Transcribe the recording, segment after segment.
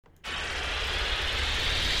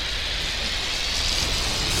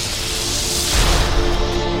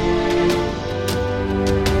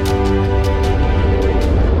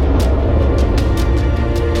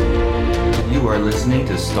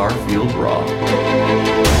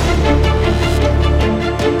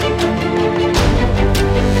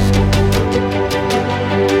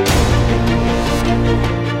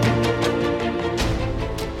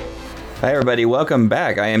Hi everybody, welcome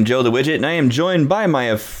back. I am Joe the Widget, and I am joined by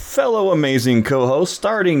my fellow amazing co-hosts,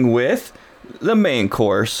 starting with the main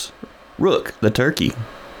course, Rook the turkey.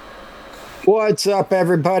 What's up,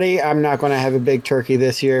 everybody? I'm not going to have a big turkey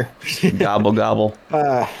this year. Gobble, gobble.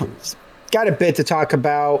 Got a bit to talk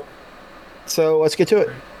about, so let's get to it.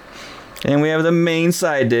 And we have the main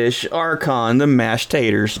side dish, Archon, the mashed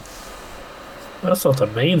taters. That's not the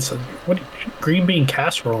main side. What? Green bean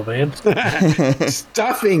casserole, man.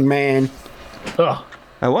 Stuffing, man. Ugh.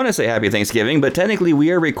 I want to say happy Thanksgiving, but technically we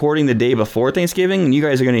are recording the day before Thanksgiving, and you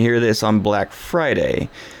guys are going to hear this on Black Friday.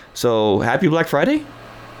 So, happy Black Friday?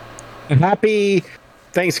 Happy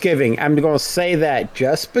Thanksgiving. I'm going to say that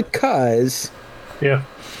just because. Yeah.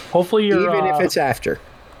 Hopefully you're even if it's after.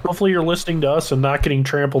 Hopefully you're listening to us and not getting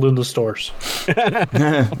trampled in the stores.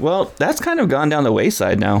 Well, that's kind of gone down the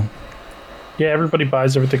wayside now. Yeah, everybody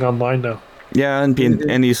buys everything online now. Yeah, and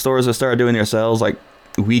these stores have started doing their sales like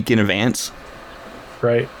a week in advance.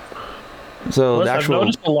 Right. So Plus, the actual... I've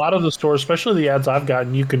noticed a lot of the stores, especially the ads I've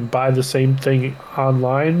gotten, you can buy the same thing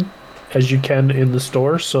online as you can in the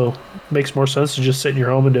store. So it makes more sense to just sit in your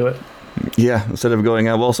home and do it. Yeah, instead of going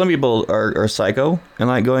out. Well, some people are psycho and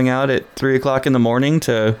like going out at 3 o'clock in the morning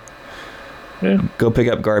to go pick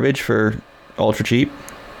up garbage for ultra cheap.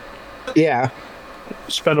 Yeah.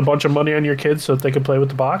 Spend a bunch of money on your kids so that they can play with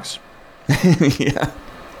the box. Yeah.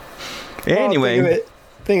 Anyway. Well,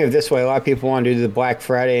 think of it this way. A lot of people want to do the Black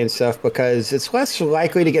Friday and stuff because it's less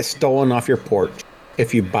likely to get stolen off your porch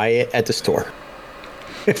if you buy it at the store.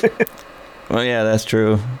 Well, yeah, that's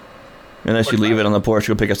true. Unless you leave it on the porch,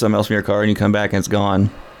 go pick up something else from your car, and you come back and it's gone.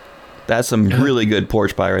 That's some really good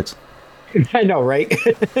porch pirates. I know, right?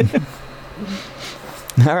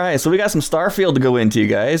 All right, so we got some Starfield to go into, you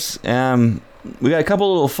guys. We got a couple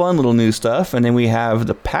little fun little new stuff, and then we have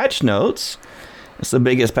the patch notes. It's the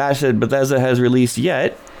biggest patch that Bethesda has released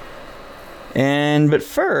yet. But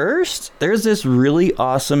first, there's this really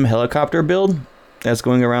awesome helicopter build that's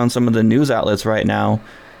going around some of the news outlets right now.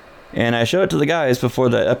 And I showed it to the guys before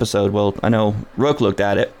the episode. Well, I know Rook looked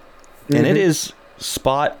at it, and it is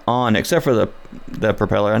spot on, except for the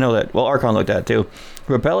propeller. I know that. Well, Archon looked at it too. The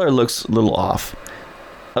propeller looks a little off.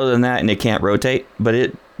 Other than that, and it can't rotate,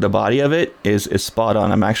 but the body of it is spot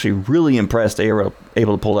on. I'm actually really impressed they were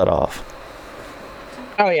able to pull that off.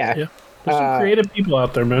 Oh, yeah. There's some creative people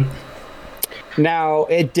out there, man. Now,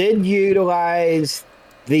 it did utilize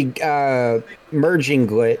the merging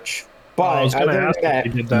glitch, but I was going to ask if they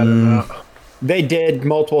did that or not. They did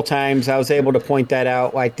multiple times. I was able to point that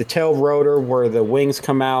out. Like the tail rotor where the wings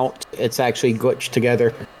come out, it's actually glitched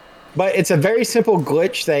together. But it's a very simple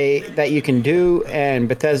glitch that you can do, and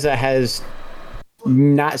Bethesda has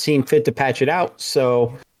not seen fit to patch it out.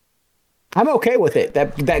 So I'm okay with it.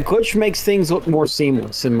 That glitch makes things look more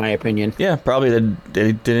seamless, in my opinion. Yeah, probably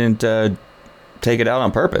they didn't take it out on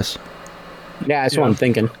purpose. Yeah, that's what I'm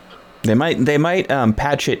thinking. They might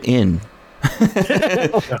patch it in,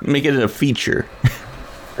 make it a feature.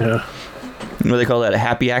 Yeah. What do they call that? A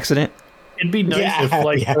happy accident? It'd be nice if,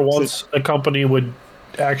 like, for once, a company would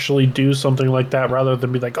actually do something like that rather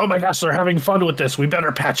than be like, oh my gosh, they're having fun with this, we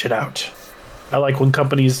better patch it out. I like when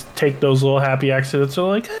companies take those little happy accidents and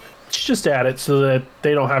like, let's just add it so that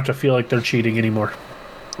they don't have to feel like they're cheating anymore.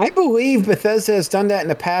 I believe Bethesda has done that in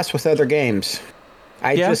the past with other games.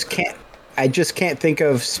 I just can't think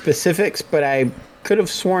of specifics, but I could have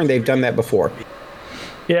sworn they've done that before.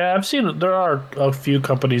 Yeah, I've seen it. There are a few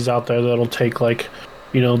companies out there that'll take, like,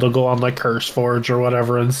 they'll go on like CurseForge or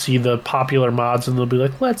whatever and see the popular mods, and they'll be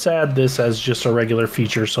like, let's add this as just a regular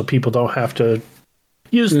feature so people don't have to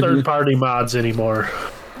use third-party mods anymore.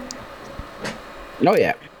 Oh,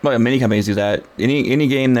 yeah. Well, many companies do that. Any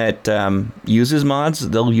game that uses mods,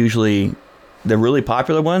 they'll usually, the really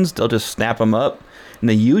popular ones, they'll just snap them up, and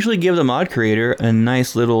they usually give the mod creator a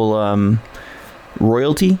nice little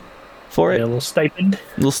royalty for it. A little stipend.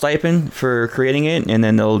 Little stipend for creating it, and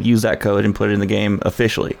then they'll use that code and put it in the game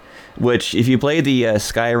officially. Which, if you play the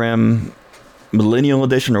Skyrim Millennial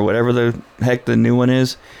Edition or whatever the heck the new one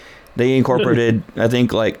is, they incorporated, I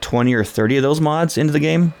think, like 20 or 30 of those mods into the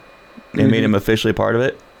game and made them officially part of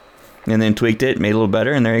it. And then tweaked it, made it a little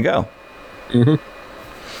better, and there you go.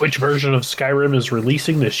 Which version of Skyrim is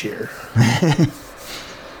releasing this year?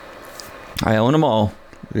 I own them all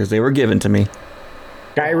because they were given to me.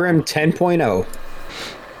 Skyrim 10.0.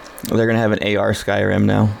 They're going to have an AR Skyrim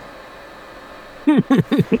now.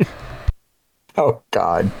 Oh,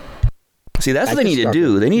 God. See, that's what they need to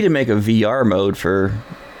do. They need to make a VR mode for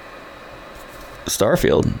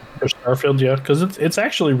Starfield. For Starfield, yeah, because it's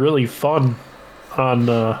actually really fun on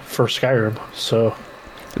for Skyrim. So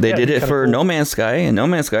they did it for No Man's Sky, and No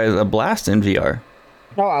Man's Sky is a blast in VR.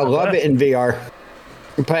 Oh, I love it in VR.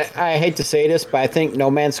 But I hate to say this, but I think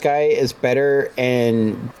No Man's Sky is better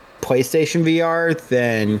in PlayStation VR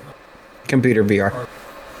than computer VR.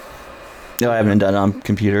 No, I haven't done it on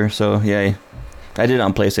computer, so yeah. I did it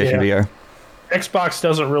on PlayStation VR. Xbox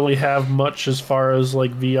doesn't really have much as far as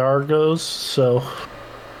like VR goes, so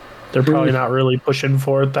they're probably not really pushing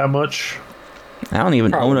for it that much. I don't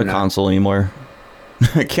even own a console anymore.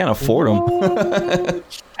 I can't afford them.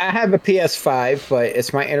 I have a PS5, but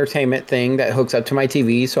it's my entertainment thing that hooks up to my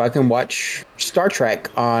TV so I can watch Star Trek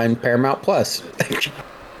on Paramount Plus. You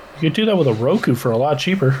could do that with a Roku for a lot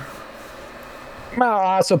cheaper.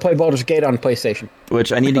 I also play Baldur's Gate on PlayStation.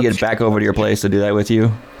 Which I need to get back over to your place to do that with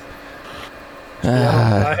you.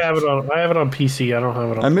 I have it on PC. I don't have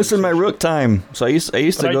it on. I'm missing my Rook time. So I used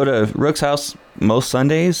to go to Rook's house most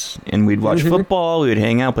Sundays, and we'd watch football. We would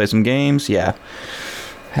hang out, play some games. Yeah,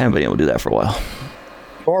 haven't been able to do that for a while.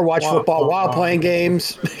 Or watch football while playing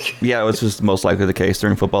games. Yeah, it was just most likely the case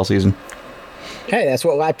during football season. Hey, that's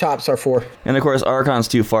what laptops are for. And of course, Archon's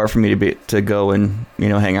too far for me to go and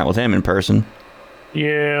hang out with him in person.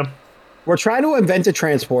 Yeah. We're trying to invent a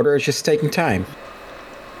transporter. It's just taking time.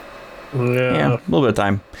 Yeah, a little bit of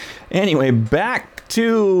time. Anyway, back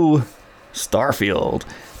to Starfield.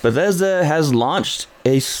 Bethesda has launched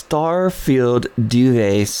a Starfield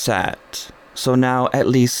duvet set. So now at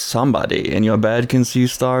least somebody in your bed can see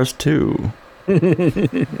stars too. When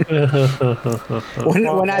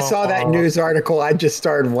I saw that news article, I just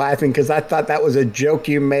started laughing because I thought that was a joke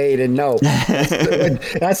you made, and no,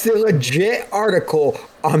 that's the legit article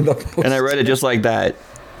on the post. And I read it just like that.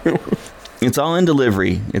 It's all in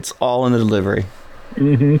delivery. It's all in the delivery.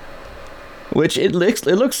 Mm-hmm. Which it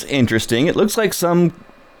looks interesting. It looks like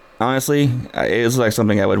honestly, it looks like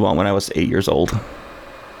something I would want when I was 8 years old.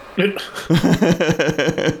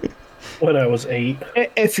 When I was 8.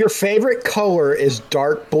 If your favorite color is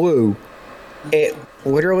dark blue, it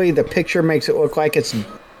literally, the picture makes it look like it's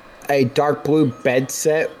a dark blue bed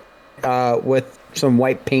set with some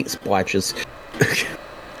white paint splotches.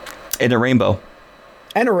 And a rainbow.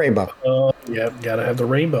 And a rainbow. Yeah, gotta have the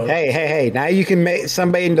rainbow. Hey. Now you can make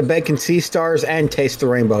somebody in the bed can see stars and taste the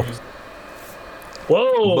rainbow.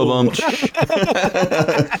 Whoa.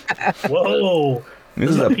 Whoa. This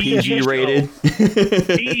is a PG rated.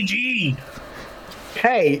 PG.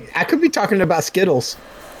 Hey, I could be talking about Skittles.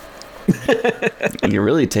 You can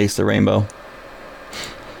really taste the rainbow.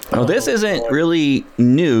 Well, this isn't really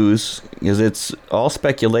news because it's all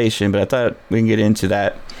speculation, but I thought we can get into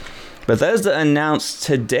that. Bethesda announced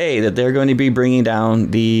today that they're going to be bringing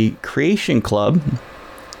down the Creation Club,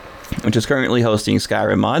 which is currently hosting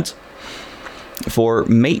Skyrim mods, for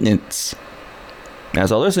maintenance.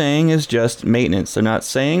 That's all they're saying is just maintenance. They're not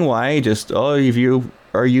saying why, just, if you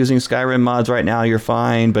are using Skyrim mods right now, you're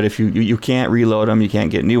fine, but if you can't reload them, you can't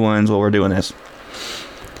get new ones, well, we're doing this.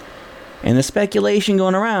 And the speculation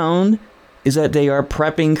going around is that they are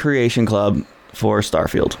prepping Creation Club for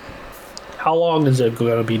Starfield. How long is it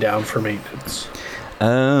going to be down for maintenance?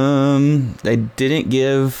 They didn't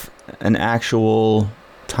give an actual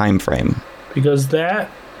time frame. Because that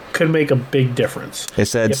could make a big difference. It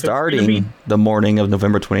said starting the morning of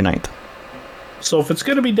November 29th. So if it's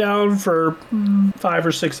going to be down for 5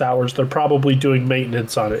 or 6 hours, they're probably doing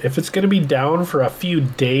maintenance on it. If it's going to be down for a few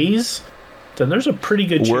days, then there's a pretty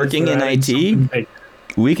good chance. Working in IT,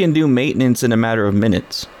 we can do maintenance in a matter of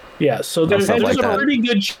minutes. Yeah, so there's a pretty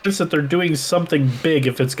good chance that they're doing something big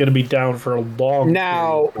if it's going to be down for a long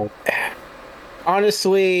period.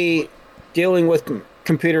 Honestly, dealing with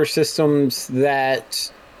computer systems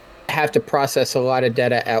that have to process a lot of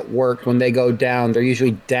data at work, when they go down, they're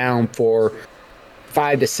usually down for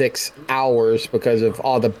 5 to 6 hours because of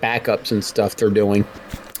all the backups and stuff they're doing.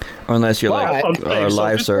 Unless you're live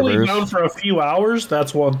if servers. It's down for a few hours,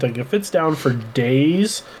 that's one thing. If it's down for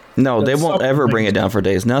days, no, they won't ever bring it down for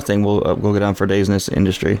days. Nothing will go down for days in this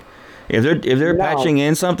industry. If they're patching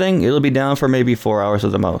in something, it'll be down for maybe 4 hours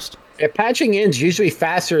at the most. Patching in is usually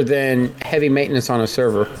faster than heavy maintenance on a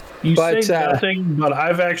server. You say nothing, but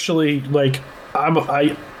I've actually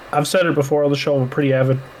I've said it before on the show. I'm a pretty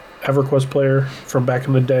avid EverQuest player from back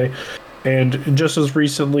in the day, and just as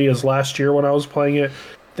recently as last year when I was playing it,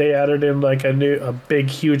 they added in like a big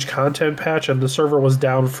huge content patch, and the server was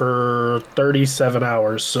down for 37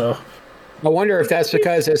 hours. So I wonder if that's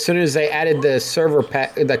because as soon as they added the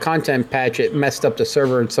the content patch, it messed up the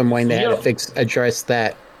server in some way, and they had to address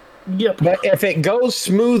that. Yep. But if it goes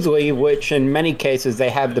smoothly, which in many cases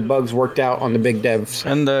they have the bugs worked out on the big devs.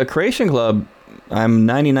 And the Creation Club, I'm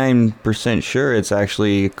 99% sure it's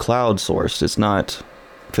actually cloud sourced. It's not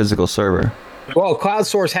physical server. Well, cloud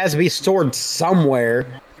source has to be stored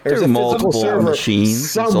somewhere. There's There a are physical multiple server machines.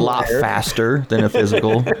 It's a lot somewhere. faster than a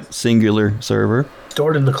physical singular server.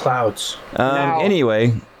 Stored in the clouds. Now-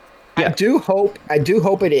 Anyway, I do hope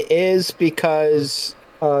it is because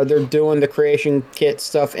they're doing the creation kit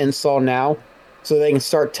stuff install now, so they can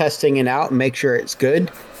start testing it out and make sure it's good.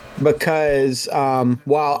 Because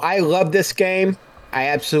while I love this game, I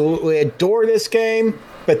absolutely adore this game,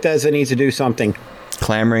 Bethesda needs to do something.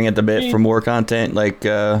 clamoring at the bit for more content, like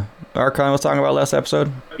Archon was talking about last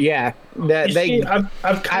episode. Yeah,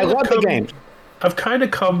 I've I love the game. I've kind of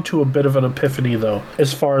come to a bit of an epiphany, though,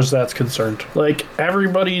 as far as that's concerned. Like,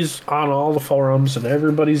 everybody's on all the forums and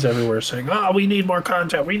everybody's everywhere saying, "Oh, we need more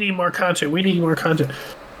content. We need more content. We need more content."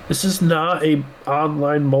 This is not a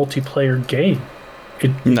online multiplayer game.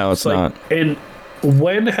 No, it's not. And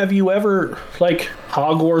when have you ever, like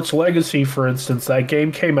Hogwarts Legacy, for instance, that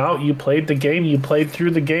game came out, you played the game, you played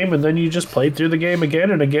through the game, and then you just played through the game again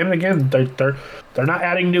and again and again. They're not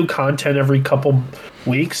adding new content every couple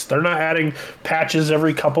weeks. They're not adding patches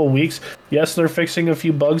every couple weeks. Yes, they're fixing a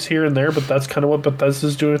few bugs here and there, but that's kind of what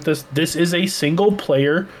Bethesda's doing with this. This is a single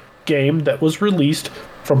player game that was released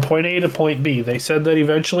from point A to point B. They said that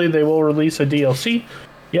eventually they will release a DLC.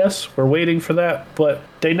 Yes, we're waiting for that, but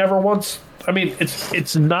they never once... I mean,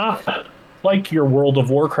 it's not like your World of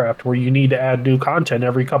Warcraft where you need to add new content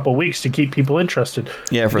every couple of weeks to keep people interested.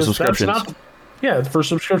 Yeah, for subscriptions. For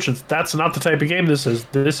subscriptions. That's not the type of game this is.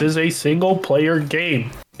 This is a single-player game.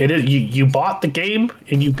 It is you bought the game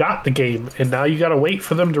and you got the game, and now you got to wait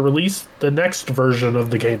for them to release the next version of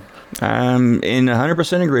the game. I'm in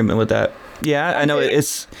 100% agreement with that. Yeah, I know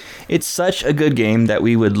it's such a good game that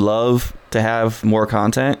we would love to have more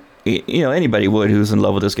content. You know, anybody would who's in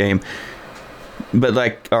love with this game. But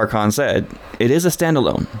like Archon said, it is a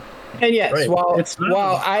standalone. And yes, Right.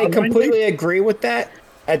 while I completely agree with that,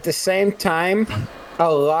 at the same time,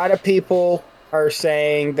 a lot of people are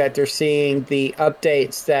saying that they're seeing the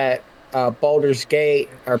updates that Baldur's Gate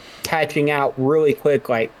are patching out really quick,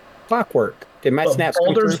 like clockwork. Did my snaps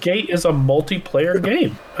come Baldur's through? Gate is a multiplayer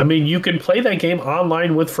game. I mean, you can play that game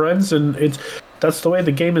online with friends, and that's the way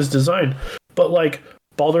the game is designed. But like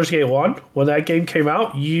Baldur's Gate 1, when that game came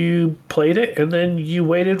out, you played it, and then you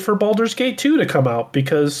waited for Baldur's Gate 2 to come out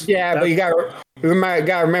because... Yeah, but you got to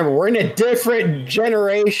remember, we're in a different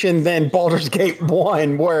generation than Baldur's Gate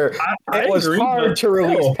 1, where it was agree, hard but to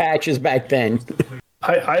release still. patches back then.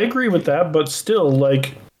 I agree with that, but still,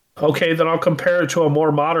 like, okay, then I'll compare it to a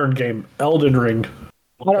more modern game, Elden Ring.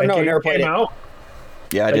 I don't know, Game never played came it. out,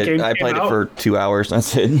 Yeah, I That did. game I came played it out? for 2 hours.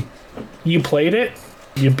 That's it. you played it,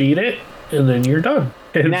 you beat it, and then you're done.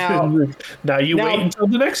 And Now you wait until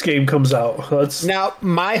the next game comes out. Now,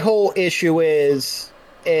 my whole issue is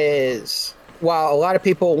while a lot of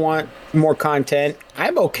people want more content,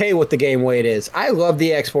 I'm okay with the game the way it is. I love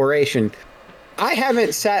the exploration. I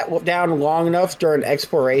haven't sat down long enough during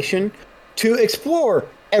exploration to explore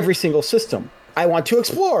every single system. I want to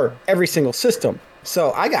explore every single system.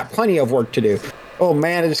 So I got plenty of work to do. Oh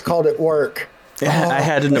man, I just called it work. I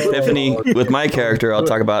had an epiphany with my character I'll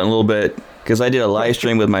talk about in a little bit, because I did a live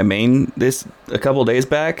stream with my main a couple days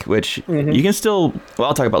back, which you can still... Well,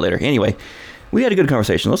 I'll talk about later. Anyway, we had a good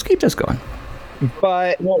conversation. Let's keep this going.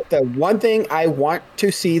 But the one thing I want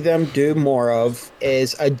to see them do more of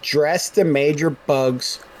is address the major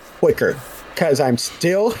bugs quicker. Because I'm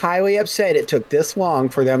still highly upset it took this long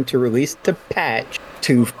for them to release the patch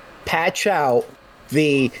to patch out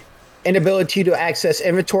the inability to access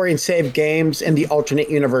inventory and save games in the alternate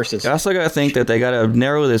universes. I also got to think that they got to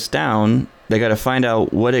narrow this down. They got to find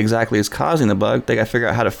out what exactly is causing the bug. They got to figure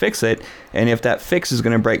out how to fix it. And if that fix is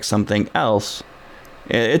going to break something else,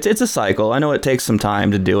 it's a cycle. I know it takes some time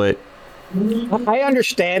to do it. I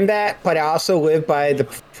understand that, but I also live by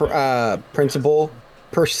the principle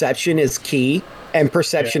perception is key and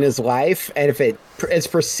perception is life. And if it's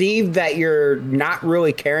perceived that you're not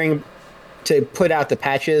really caring to put out the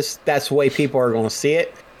patches, that's the way people are going to see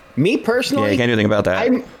it. Me personally, Yeah, you can't do anything about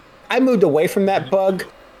that. I moved away from that bug.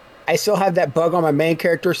 I still have that bug on my main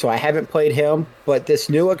character, so I haven't played him. But this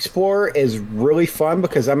new Explorer is really fun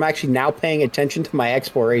because I'm actually now paying attention to my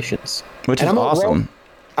explorations. Which is awesome.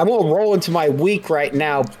 I'm going to roll into my week right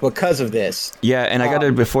now because of this. Yeah, and I got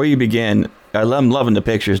to, before you begin, I'm loving the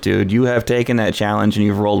pictures, dude. You have taken that challenge and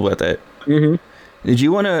you've rolled with it. Mm-hmm.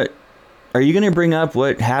 Are you going to bring up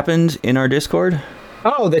what happened in our Discord?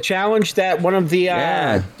 Oh, the challenge that one of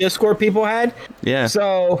the Discord people had? Yeah.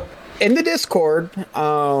 So, in the Discord,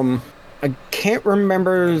 I can't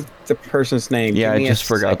remember the person's name. Yeah, I just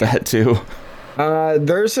forgot that too.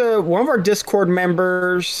 There's one of our Discord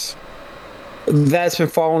members that's been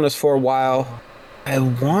following us for a while. I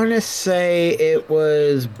want to say it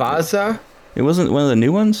was Baza. It wasn't one of the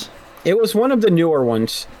new ones? It was one of the newer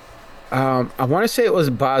ones. I want to say it was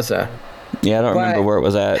Baza. Yeah, I don't remember where it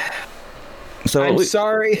was at. So I'm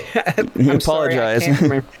sorry. I apologize.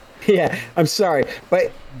 Yeah, I'm sorry.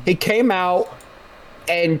 But he came out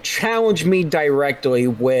and challenged me directly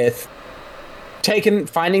with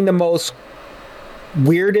finding the most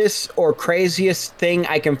weirdest or craziest thing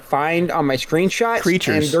I can find on my screenshots.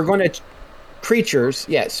 Creatures. And they're going to... Creatures,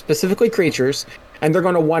 yes, specifically creatures. And they're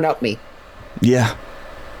going to one-up me. Yeah.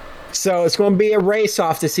 So it's going to be a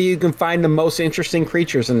race-off to see who can find the most interesting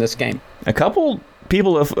creatures in this game. A couple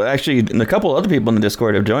people have actually... And a couple other people in the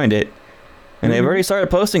Discord have joined it. And they've already started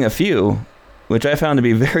posting a few, which I found to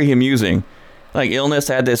be very amusing. Like, Illness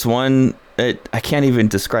had this one... I can't even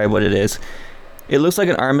describe what it is. It looks like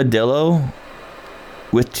an armadillo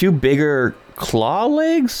with two bigger claw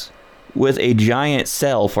legs with a giant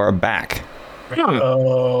cell for a back.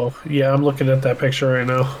 Oh, yeah, I'm looking at that picture right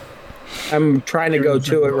now. I'm trying to go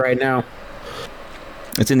to it right now.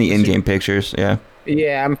 It's in the in-game pictures, yeah.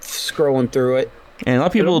 Yeah, I'm scrolling through it. And a lot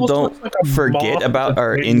of people don't forget about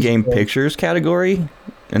our in-game pictures category,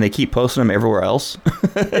 and they keep posting them everywhere else.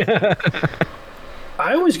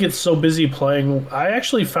 I always get so busy playing. I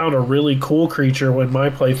actually found a really cool creature with my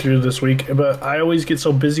playthrough this week, but I always get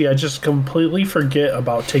so busy I just completely forget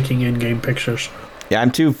about taking in-game pictures. Yeah,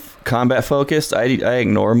 I'm too combat focused. I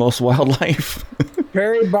ignore most wildlife.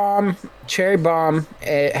 Cherry Bomb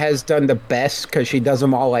has done the best because she does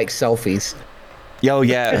them all like selfies. Oh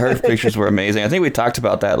yeah, her pictures were amazing. I think we talked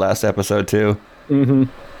about that last episode too.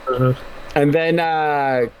 Mm-hmm. And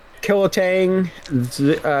then Kilo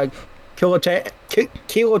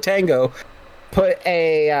Tango put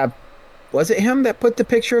a was it him that put the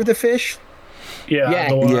picture of the fish? Yeah.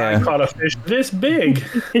 The one I caught a fish this big.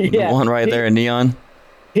 The one right there in neon.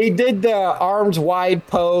 He did the arms wide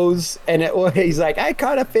pose, and he's like, I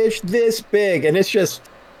caught a fish this big, and it's just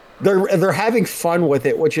they're having fun with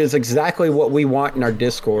it, which is exactly what we want in our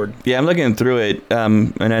Discord. Yeah, I'm looking through it,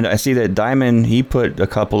 and I see that Diamond, he put a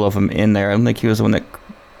couple of them in there. I don't think he was the one that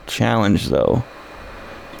challenged though.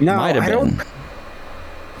 No, I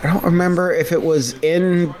don't remember if it was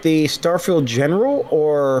in the Starfield General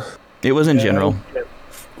or... It was in General.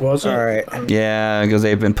 Was it? All right. Yeah, because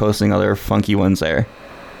they've been posting other funky ones there.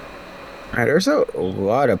 All right, there's a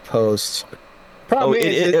lot of posts.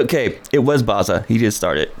 Okay, it was Baza. He did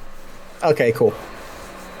start it. Okay, cool.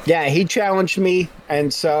 Yeah, he challenged me,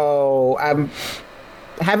 and so I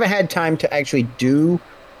haven't had time to actually do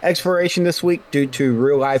exploration this week due to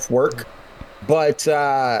real-life work. But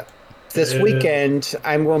this weekend,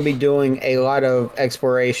 I'm going to be doing a lot of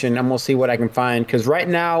exploration. I'm going to see what I can find. Because right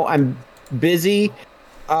now, I'm busy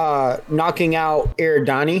knocking out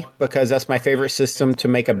Iridani because that's my favorite system to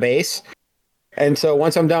make a base. And so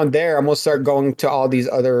once I'm down there, I'm going to start going to all these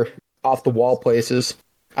other off-the-wall places.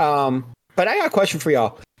 But I got a question for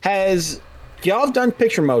y'all. Y'all have done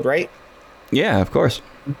picture mode, right? Yeah, of course.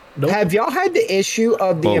 Nope. Have y'all had the issue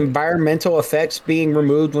of the environmental effects being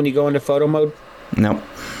removed when you go into photo mode? No.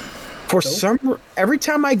 Every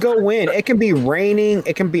time I go in, it can be raining,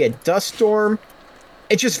 it can be a dust storm.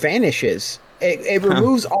 It just vanishes. It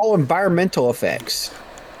removes all environmental effects.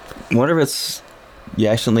 I wonder if it's you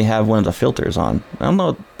accidentally have one of the filters on. I don't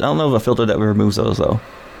know of a filter that removes those though.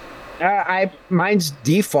 Mine's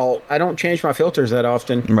default. I don't change my filters that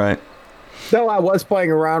often. Right. Though I was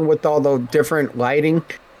playing around with all the different lighting,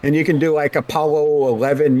 and you can do like Apollo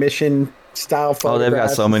 11 mission style photographs. Oh, they've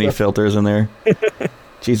got so many filters in there.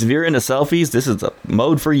 Jeez, if you're into selfies, this is the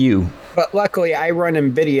mode for you. But luckily, I run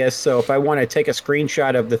NVIDIA, so if I want to take a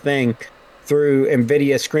screenshot of the thing through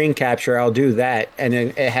NVIDIA Screen Capture, I'll do that, and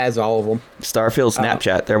it has all of them. Starfield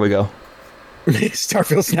Snapchat, there we go.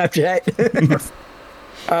 Starfield Snapchat.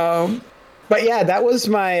 But yeah, that was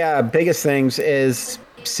my biggest things is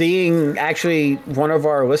seeing actually one of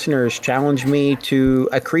our listeners challenge me to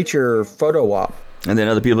a creature photo op. And then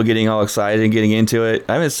other people getting all excited and getting into it.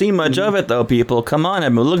 I haven't seen much of it, though, people. Come on,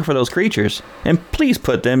 I've been looking for those creatures. And please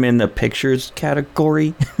put them in the pictures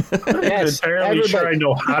category. I'm not entirely sure I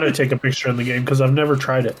know how to take a picture in the game because I've never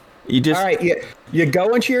tried it. All right, you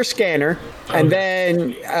go into your scanner, and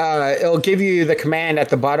then it'll give you the command at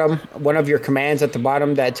the bottom, one of your commands at the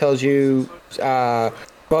bottom that tells you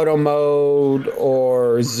photo mode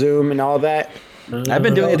or zoom and all that. I've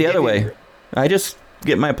been doing it the other way. I just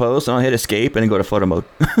get my post and I'll hit escape and then go to photo mode.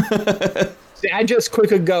 I just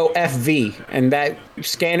quickly go FV and that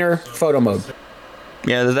scanner photo mode.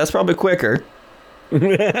 Yeah, that's probably quicker.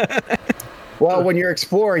 Well, when you're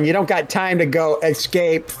exploring, you don't got time to go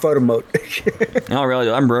escape photo mode. Oh, really?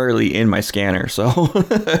 I'm rarely in my scanner, so.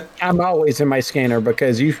 I'm always in my scanner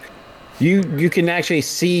because You can actually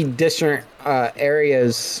see different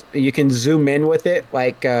areas. You can zoom in with it,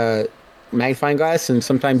 like magnifying glass, and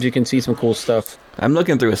sometimes you can see some cool stuff. I'm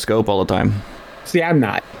looking through a scope all the time. See, I'm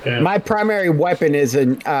not. Yeah. My primary weapon is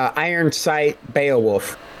an iron sight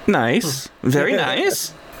Beowulf. Nice. Very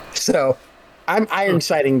nice. So, I'm iron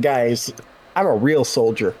sighting, guys. I'm a real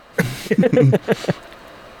soldier.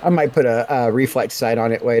 I might put a reflex sight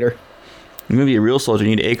on it later. You're going to be a real soldier.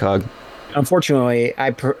 You need ACOG. Unfortunately,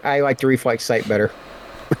 I like the reflex sight better.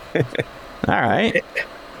 All right.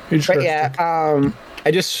 But yeah,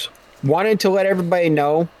 I just wanted to let everybody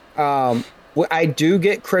know. I do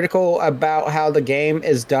get critical about how the game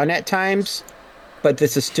is done at times, but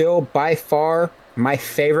this is still by far my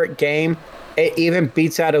favorite game. It even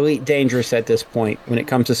beats out Elite Dangerous at this point when it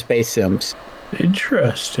comes to space sims.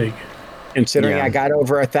 Interesting. Considering I got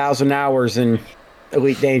over 1,000 hours in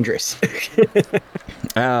Elite Dangerous.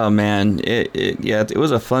 Oh man, it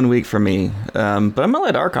was a fun week for me. But I'm gonna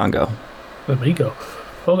let Archon go. Let me go.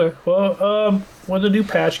 Okay. Well, when the new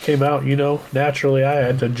patch came out, naturally I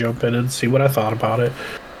had to jump in and see what I thought about it.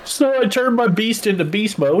 So I turned my beast into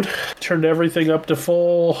beast mode, turned everything up to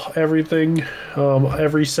full, everything,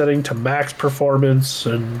 every setting to max performance,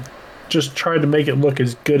 and just tried to make it look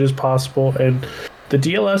as good as possible. And the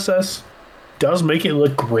DLSS does make it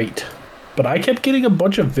look great, but I kept getting a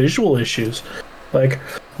bunch of visual issues. Like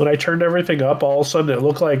when I turned everything up, all of a sudden it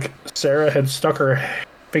looked like Sarah had stuck her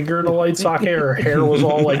finger in a light socket. Her hair was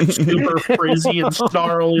all like super frizzy and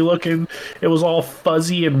snarly looking. It was all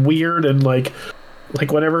fuzzy and weird, and like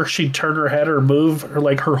whenever she'd turn her head or move, or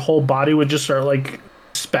like her whole body would just start like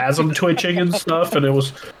spasm twitching and stuff, and it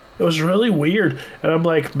was really weird. And I'm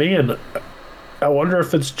like, man, I wonder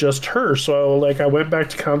if it's just her. So I went back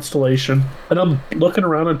to Constellation, and I'm looking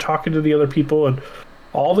around and talking to the other people, and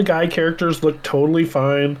all the guy characters looked totally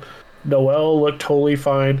fine. Noelle looked totally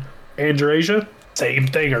fine. Andrasia, same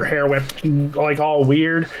thing. Her hair went like all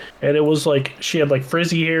weird, and it was like she had like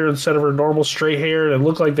frizzy hair instead of her normal straight hair, and it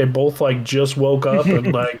looked like they both like just woke up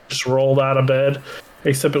and like just rolled out of bed,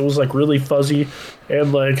 except it was like really fuzzy.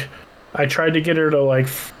 And like I tried to get her to like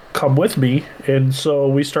come with me, and so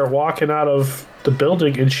we start walking out of the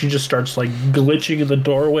building, and she just starts like glitching in the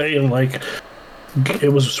doorway, and like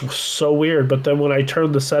it was so weird. But then when I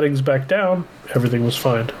turned the settings back down, everything was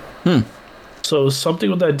fine. So it was something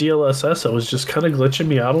with that DLSS that was just kind of glitching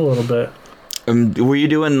me out a little bit. Were you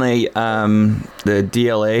doing the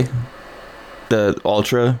DLA, the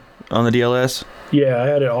Ultra on the DLS? Yeah, I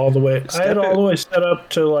had it all the way. I had it all the way set up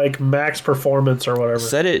to like max performance or whatever.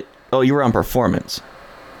 Set it. Oh, you were on performance.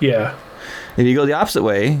 Yeah. If you go the opposite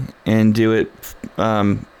way and do it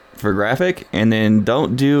for graphic, and then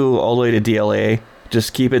don't do all the way to DLA,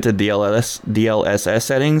 just keep it to DLSS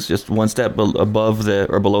settings, just one step above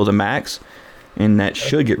or below the max, and that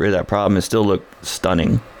should get rid of that problem and still look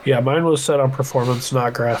stunning. Yeah, mine was set on performance,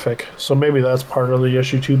 not graphic, so maybe that's part of the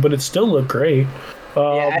issue too, but it still looked great.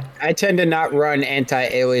 I tend to not run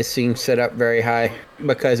anti-aliasing set up very high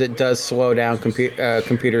because it does slow down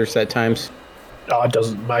computers at times. Oh, it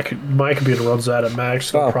doesn't. My computer runs that at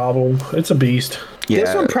max. No problem. It's a beast. Yeah.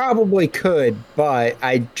 This one probably could, but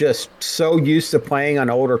I just so used to playing on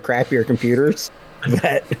older, crappier computers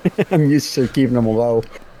that I'm used to keeping them low.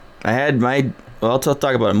 I had I'll talk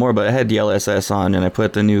about it more, but I had DLSS on, and I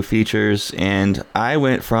put the new features, and I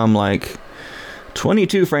went from like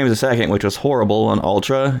 22 frames a second, which was horrible on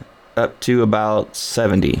Ultra, up to about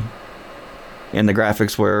 70. And the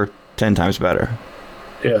graphics were 10 times better.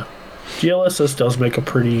 Yeah. DLSS does make a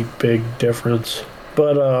pretty big difference.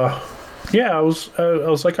 But yeah, I was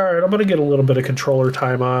like, all right, I'm gonna get a little bit of controller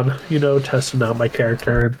time on, testing out my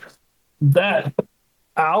character. And that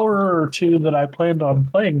hour or two that I planned on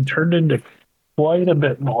playing turned into quite a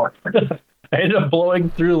bit more. I ended up blowing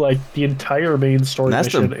through like the entire main story. That's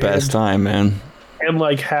mission the best time, man. And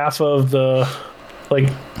like half of the like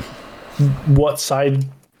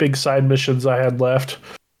big side missions I had left.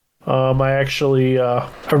 I actually I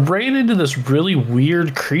ran into this really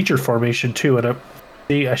weird creature formation too, and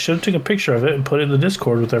I should have taken a picture of it and put it in the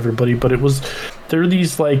Discord with everybody. But they're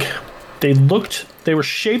these like they were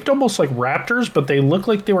shaped almost like raptors, but they looked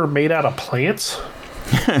like they were made out of plants.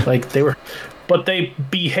 But they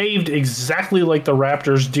behaved exactly like the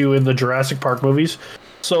raptors do in the Jurassic Park movies.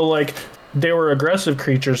 So like they were aggressive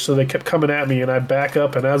creatures, so they kept coming at me, and I'd back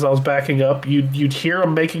up, and as I was backing up, you'd hear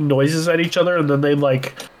them making noises at each other, and then they'd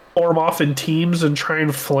like form off in teams and try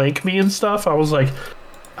and flank me and stuff. I was like,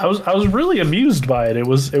 I was really amused by it. It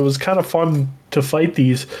was kind of fun to fight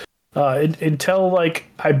these until like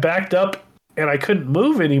I backed up and I couldn't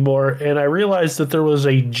move anymore, and I realized that there was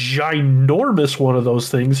a ginormous one of those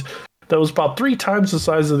things that was about 3 times the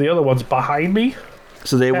size of the other ones behind me.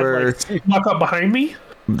 So they were snuck up behind me.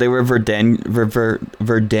 They were Verdenia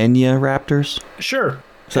raptors. Sure.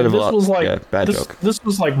 Instead of this was like bad joke. This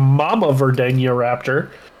was like Mama Verdenia raptor,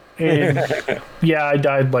 and yeah, I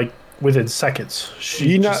died like within seconds.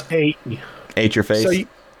 She just ate me. Ate your face. So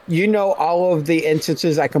you know all of the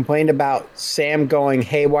instances I complained about Sam going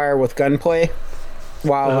haywire with gunplay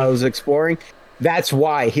while I was exploring. That's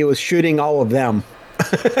why he was shooting all of them.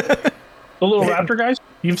 The little raptor guys,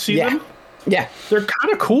 you've seen them? Yeah, they're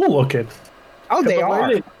kind of cool looking. Oh, they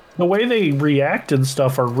are. The way they react and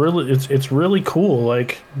stuff are really it's really cool.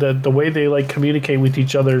 Like the way they like communicate with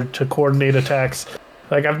each other to coordinate attacks.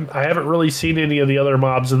 Like I haven't really seen any of the other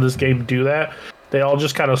mobs in this game do that. They all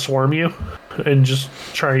just kind of swarm you and just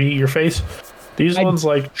try and eat your face. These ones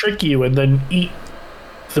like trick you and then eat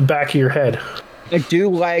the back of your head. I do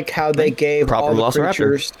like how they gave all the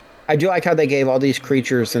creatures. I do like how they gave all these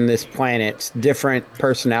creatures in this planet different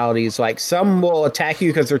personalities. Like some will attack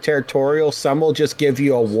you because they're territorial. Some will just give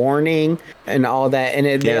you a warning and all that. And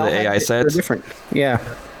the AI sets different. Yeah.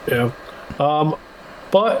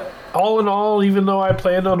 But all in all, even though I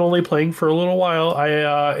planned on only playing for a little while,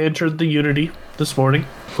 I entered the Unity this morning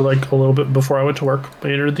for like a little bit before I went to work.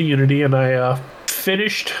 I entered the Unity and I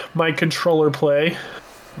finished my controller play.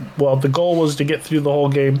 Well, the goal was to get through the whole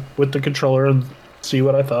game with the controller and see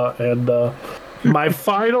what I thought. And my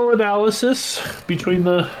final analysis between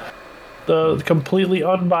the completely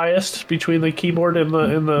unbiased between the keyboard and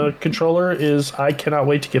the controller is I cannot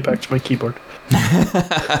wait to get back to my keyboard.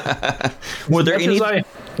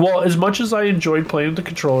 As much as I enjoyed playing the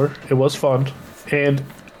controller, it was fun, and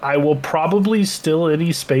I will probably still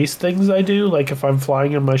any space things I do, like if I'm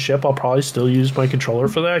flying in my ship, I'll probably still use my controller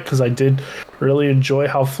for that because I did really enjoy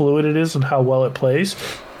how fluid it is and how well it plays.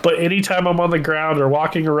 But anytime I'm on the ground or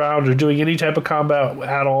walking around or doing any type of combat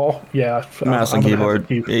at all, mouse and keyboard.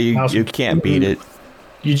 You can't beat it.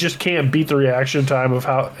 You just can't beat the reaction time of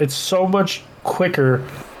how it's so much quicker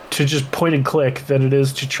to just point and click than it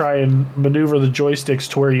is to try and maneuver the joysticks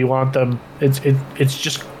to where you want them. It's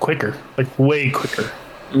just quicker, like way quicker.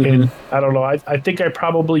 And I don't know. I think I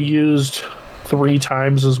probably used 3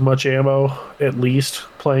 times as much ammo at least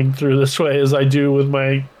playing through this way as I do with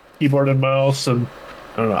my keyboard and mouse. And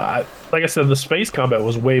I don't know. Like I said, the space combat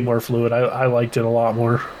was way more fluid. I liked it a lot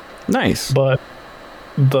more. Nice. But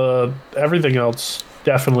everything else,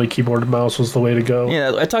 definitely keyboard and mouse was the way to go.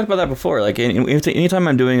 Yeah, I talked about that before. Like anytime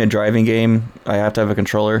I'm doing a driving game, I have to have a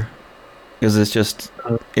controller because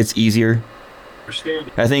it's easier.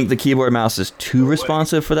 I think the keyboard mouse is too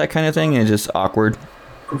responsive for that kind of thing and it's just awkward.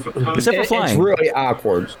 Except for flying. It's really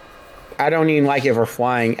awkward. I don't even like it for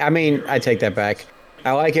flying. I mean, I take that back.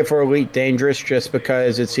 I like it for Elite Dangerous just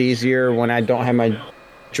because it's easier when I don't have my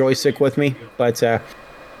joystick with me. But I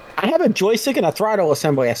have a joystick and a throttle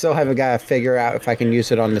assembly. I still haven't got to figure out if I can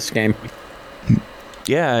use it on this game.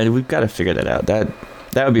 Yeah, we've got to figure that out.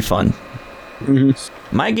 That would be fun.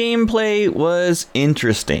 My gameplay was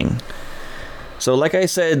interesting. So like I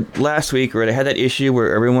said last week, where I had that issue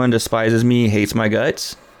where everyone despises me, hates my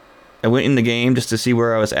guts. I went in the game just to see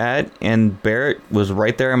where I was at, and Barrett was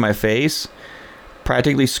right there in my face,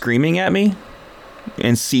 practically screaming at me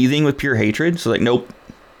and seething with pure hatred. So like, nope,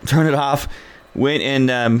 turn it off. Went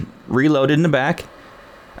and reloaded in the back.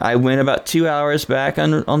 I went about 2 hours back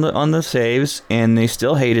on the saves, and they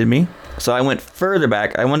still hated me. So I went further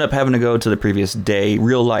back. I wound up having to go to the previous day,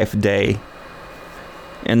 real life day.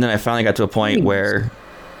 And then I finally got to a point where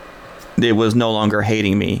it was no longer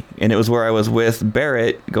hating me. And it was where I was with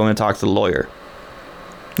Barrett going to talk to the lawyer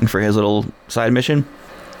for his little side mission.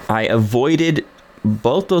 I avoided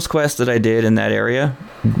both those quests that I did in that area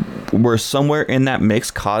were somewhere in that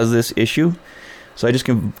mix caused this issue. So I just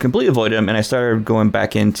completely avoided them, and I started going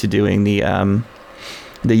back into doing the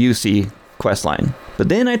UC quest line. But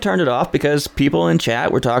then I turned it off because people in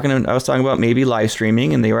chat were talking. I was talking about maybe live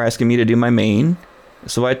streaming, and they were asking me to do my main.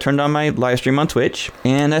 So I turned on my live stream on Twitch,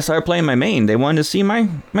 and I started playing my main. They wanted to see my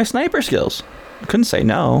sniper skills. Couldn't say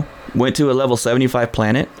no. Went to a level 75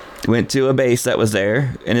 planet. Went to a base that was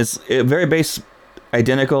there, and it's a very base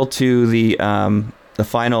identical to the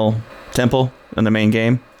final temple in the main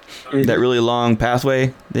game. That really long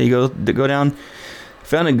pathway that you go down.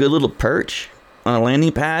 Found a good little perch on a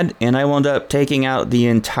landing pad, and I wound up taking out the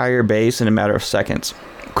entire base in a matter of seconds.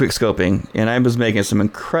 Quick scoping, and I was making some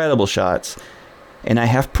incredible shots. And I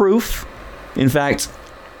have proof. In fact,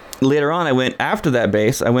 later on, I went after that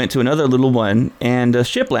base. I went to another little one, and a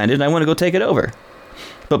ship landed, and I want to go take it over.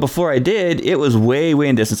 But before I did, it was way, way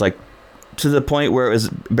in distance, like to the point where it was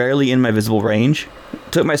barely in my visible range.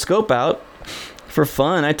 Took my scope out. For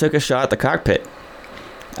fun, I took a shot at the cockpit.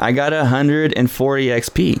 I got 140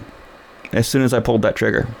 XP as soon as I pulled that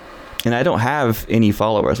trigger. And I don't have any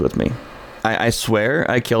followers with me. I swear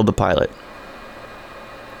I killed the pilot.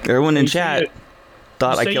 Everyone in chat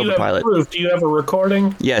thought I killed the pilot. Proof. Do you have a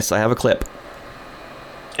recording? Yes, I have a clip.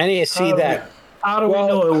 I need to see that. How do we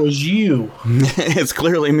know it was you? It's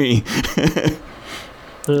clearly me.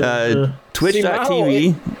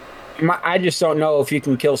 Twitch.tv. I just don't know if you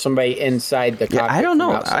can kill somebody inside the cockpit. Yeah, I don't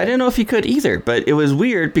know. I didn't know if you could either, but it was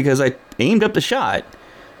weird because I aimed up the shot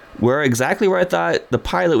exactly where I thought the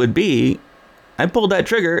pilot would be. I pulled that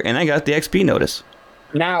trigger and I got the XP notice.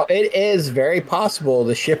 Now, it is very possible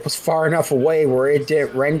the ship was far enough away where it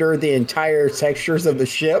didn't render the entire textures of the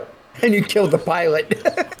ship and you killed the pilot.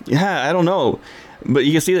 Yeah, I don't know. But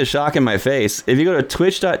you can see the shock in my face. If you go to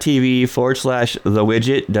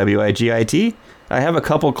twitch.tv/thewidget, WIGIT, I have a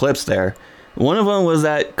couple clips there. One of them was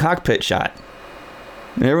that cockpit shot.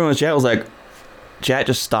 And everyone in chat was like, chat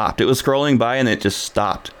just stopped. It was scrolling by and it just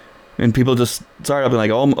stopped. And people just started up and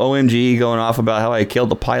like, OMG, going off about how I killed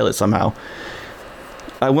the pilot somehow.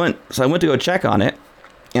 I went to go check on it,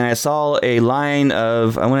 and I saw a line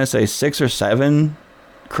of, I want to say 6 or 7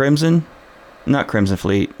 Crimson, not Crimson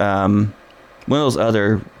Fleet, one of those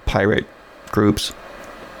other pirate groups.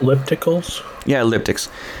 Ellipticals? Yeah, elliptics.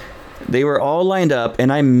 They were all lined up,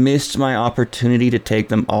 and I missed my opportunity to take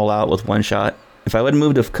them all out with one shot. If I would have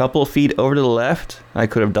moved a couple feet over to the left, I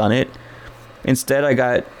could have done it. Instead, I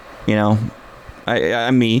got, I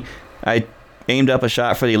aimed up a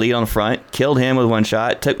shot for the elite on the front, killed him with one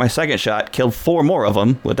shot, took my second shot, killed 4 more of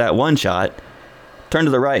them with that one shot, turned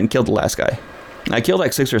to the right and killed the last guy. I killed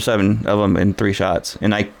like 6 or 7 of them in 3 shots,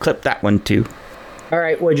 and I clipped that one too. All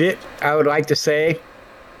right, Widget, I would like to say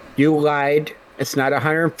you lied. It's not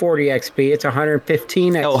 140 XP, it's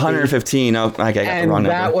 115 XP. Oh, 115. Oh, I got the wrong number. And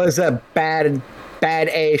that was a bad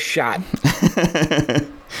A shot.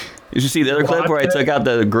 Did you see the other clip where I took out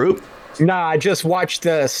the group? Nah, I just watched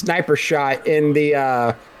the sniper shot in the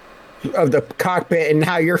of the cockpit, and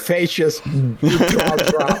now your face just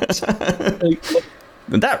dropped.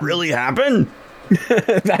 Did that really happen?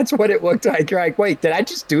 That's what it looked like. You're like, wait, did I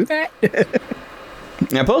just do that?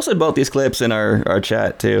 I posted both these clips in our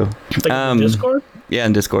chat too. Like in Discord? Yeah,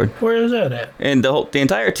 in Discord. Where is that at? And the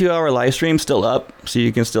entire 2-hour live stream's still up, so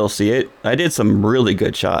you can still see it. I did some really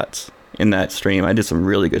good shots in that stream. I did some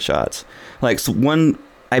really good shots. Like one,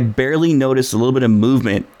 I barely noticed a little bit of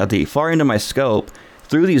movement at the far end of my scope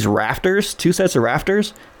through these rafters, 2 sets of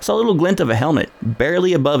rafters. I saw a little glint of a helmet,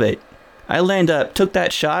 barely above it. I landed up, took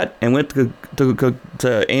that shot, and went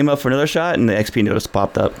to aim up for another shot, and the XP notice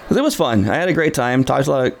popped up. It was fun. I had a great time. Talked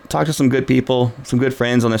to some good people, some good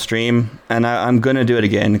friends on the stream, and I'm gonna do it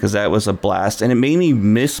again because that was a blast. And it made me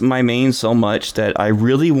miss my main so much that I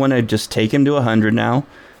really want to just take him to 100 now,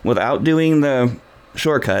 without doing the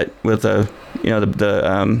shortcut with the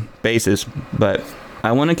bases. But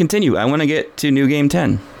I want to continue. I want to get to New Game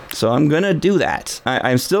 10. So I'm going to do that.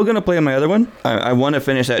 I'm still going to play on my other one. I want to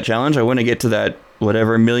finish that challenge. I want to get to that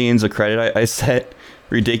whatever millions of credit I set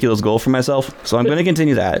ridiculous goal for myself. So I'm going to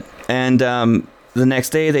continue that. And the next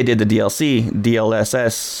day they did the DLC,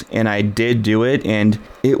 DLSS, and I did do it. And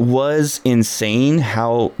it was insane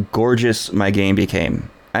how gorgeous my game became.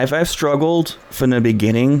 I've struggled from the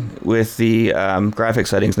beginning with the graphic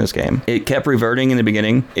settings in this game. It kept reverting in the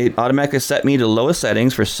beginning. It automatically set me to lowest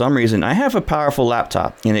settings for some reason. I have a powerful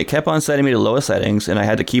laptop, and it kept on setting me to lowest settings, and I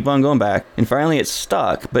had to keep on going back. And finally, it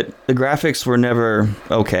stuck, but the graphics were never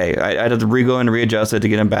okay. I'd have to go and readjust it to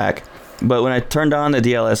get them back. But when I turned on the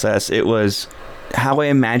DLSS, it was how I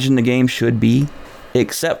imagined the game should be.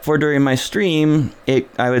 Except for during my stream,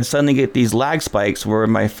 I would suddenly get these lag spikes where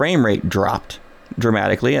my frame rate dropped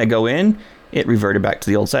dramatically. I go in, it reverted back to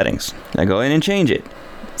the old settings. I go in and change it.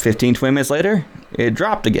 15-20 minutes later, it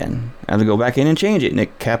dropped again. I had to go back in and change it, and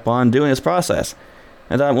it kept on doing this process.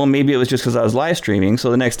 I thought, well, maybe it was just because I was live streaming.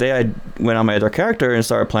 So the next day, I went on my other character and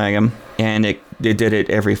started playing him, and it did it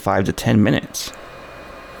every 5 to 10 minutes.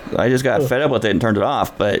 I just got fed up with it and turned it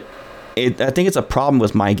off. But I think it's a problem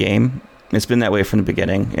with my game. It's been that way from the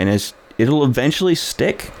beginning, and it'll eventually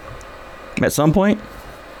stick at some point.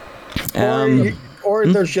 Or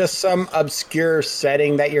there's just some obscure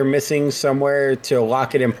setting that you're missing somewhere to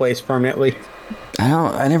lock it in place permanently.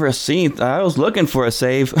 I never seen. I was looking for a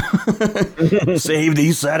save. Save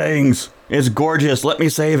these settings. It's gorgeous. Let me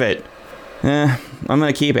save it. I'm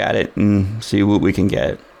gonna keep at it and see what we can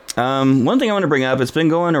get. One thing I want to bring up. It's been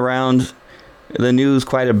going around the news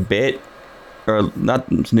quite a bit, or not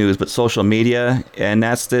news, but social media, and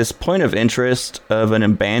that's this point of interest of an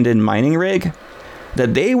abandoned mining rig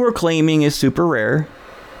that they were claiming is super rare,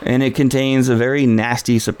 and it contains a very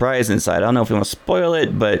nasty surprise inside. I don't know if you want to spoil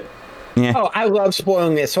it, but yeah. Oh, I love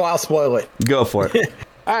spoiling it, so I'll spoil it. Go for it.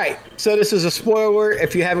 All right, so this is a spoiler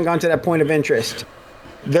if you haven't gone to that point of interest.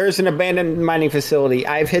 There's an abandoned mining facility.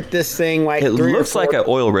 I've hit this thing like it looks like an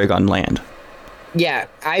oil rig on land. Yeah,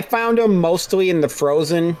 I found them mostly in the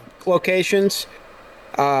frozen locations,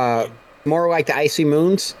 more like the icy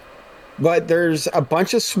moons. But there's a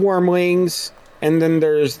bunch of swarmlings, and then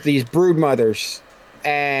there's these brood mothers,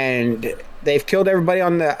 and they've killed everybody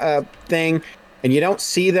on the thing, and you don't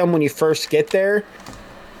see them when you first get there.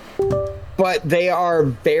 But they are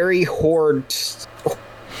very horde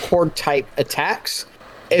type attacks.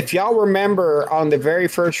 If y'all remember on the very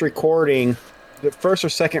first recording, the first or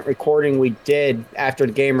second recording we did after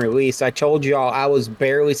the game release, I told y'all I was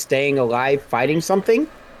barely staying alive fighting something.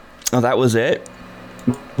 Oh, that was it?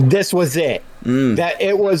 This was it. That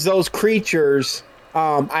it was those creatures.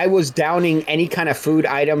 I was downing any kind of food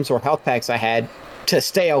items or health packs I had to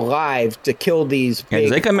stay alive to kill these big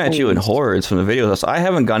they come at you in hordes from the videos. I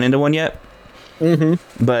haven't gone into one yet.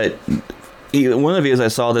 But one of the videos I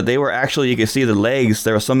saw that they were actually, you could see the legs.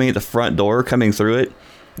 There was somebody at the front door coming through it.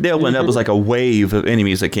 They opened up as like a wave of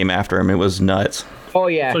enemies that came after him. It was nuts. Oh,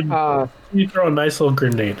 yeah. So you throw a nice little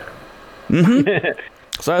grenade.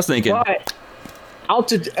 So I was thinking. But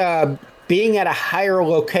being at a higher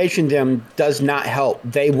location them does not help.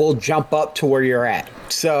 They will jump up to where you're at.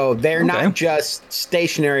 So they're not just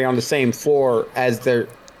stationary on the same floor as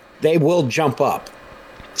they will jump up.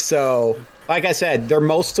 So, like I said, they're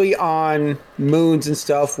mostly on moons and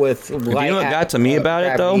stuff with light. You know what got to me about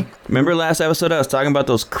it, though? Remember last episode I was talking about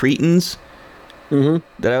those cretins that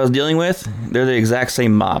I was dealing with? They're the exact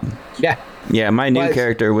same mob. Yeah. Yeah, my new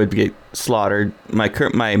character would get slaughtered.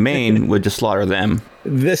 My main would just slaughter them.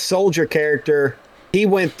 This soldier character, he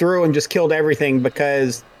went through and just killed everything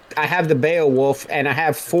because I have the Beowulf and I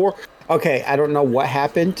have 4. Okay, I don't know what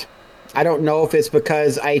happened. I don't know if it's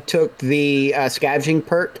because I took the scavenging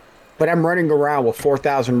perk, but I'm running around with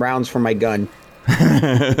 4,000 rounds for my gun.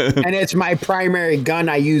 And it's my primary gun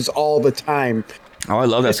I use all the time. Oh, I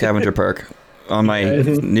love that scavenger perk on my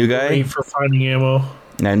new guy. Great for finding ammo.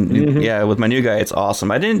 And yeah, with my new guy, it's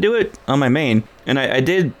awesome. I didn't do it on my main. And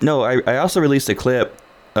I also released a clip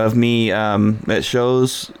of me that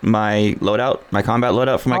shows my loadout, my combat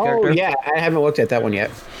loadout for my character. Oh, yeah. I haven't looked at that one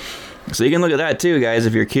yet. So you can look at that too, guys,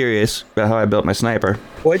 if you're curious about how I built my sniper.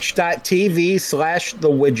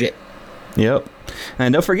 Twitch.tv/thewidget. Yep.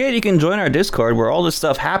 And don't forget, you can join our Discord where all this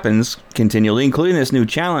stuff happens continually, including this new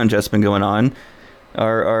challenge that's been going on,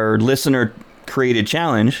 our listener-created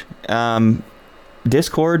challenge.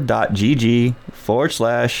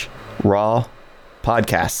 Discord.gg/raw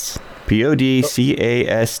podcasts.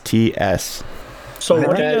 PODCASTS. So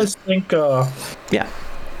what do you guys think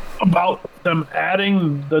about them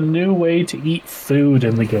adding the new way to eat food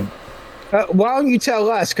in the game? Why don't you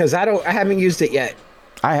tell us? Because I haven't used it yet.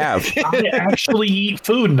 I have. I actually eat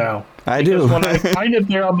food now. I do. When I find it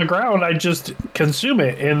there on the ground, I just consume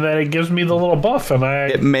it, and then it gives me the little buff, and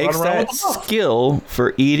it makes that skill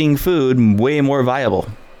for eating food way more viable.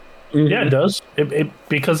 Yeah, it does.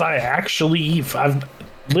 Because I actually eat. I've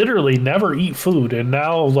literally never eat food, and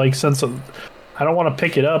now since I don't want to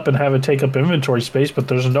pick it up and have it take up inventory space, but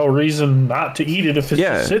there's no reason not to eat it if it's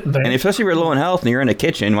just sitting there. And especially if you're low on health and you're in a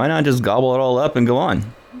kitchen, why not just gobble it all up and go on?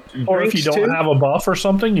 Or if you don't have a buff or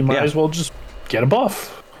something, you might as well just get a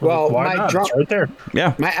buff. Well, why not? It's right there.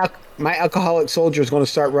 Yeah. My alcoholic soldier is going to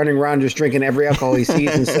start running around just drinking every alcohol he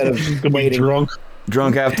sees instead of waiting.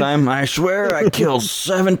 Drunk half time. I swear I killed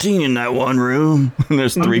 17 in that one room.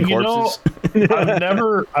 There's 3 corpses.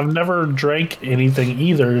 I've never drank anything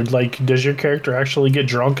either. Does your character actually get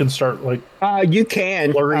drunk and start you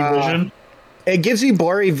can blurry vision? It gives you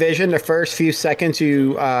blurry vision the first few seconds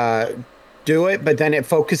you do it, but then it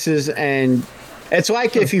focuses, and it's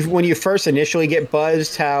like when you first initially get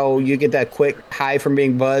buzzed, how you get that quick high from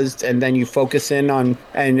being buzzed, and then you focus in on,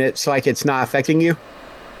 and it's like it's not affecting you.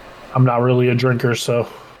 I'm not really a drinker, so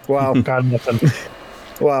got nothing.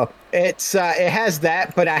 Well, it has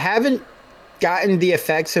that, but I haven't gotten the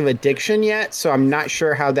effects of addiction yet, so I'm not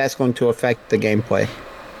sure how that's going to affect the gameplay.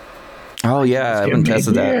 Oh yeah, I haven't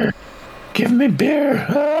tested that. Give me beer.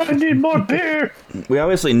 I need more beer. We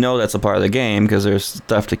obviously know that's a part of the game because there's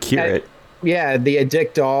stuff to cure it. Yeah, the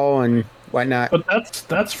addict all and whatnot. But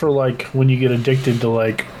that's for when you get addicted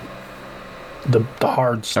to the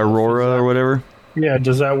hard stuff. Aurora or whatever. Yeah,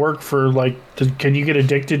 does that work for can you get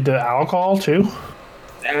addicted to alcohol too?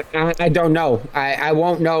 I don't know. I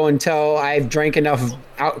won't know until I've drank enough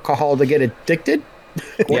alcohol to get addicted.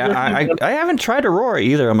 Yeah, I haven't tried Aurora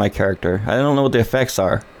either on my character. I don't know what the effects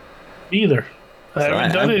are. Either. I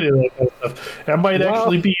haven't done any of that kind of stuff. That might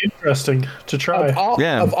actually be interesting to try.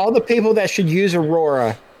 Of all the people that should use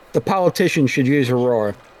Aurora, the politicians should use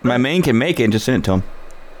Aurora. My main can make it and just send it to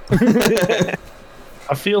him.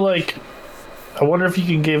 I feel like, I wonder if you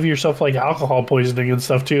can give yourself like alcohol poisoning and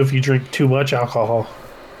stuff too if you drink too much alcohol.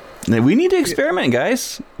 We need to experiment,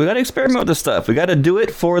 guys. We got to experiment with this stuff. We got to do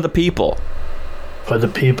it for the people. For the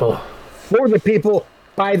people. For the people.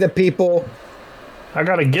 By the people. I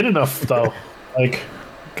gotta get enough though. Like,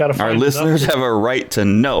 gotta find our listeners have a right to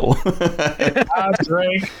know. I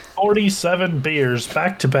drank 47 beers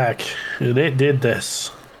back to back, and it did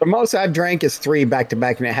this. The most I've drank is 3 back to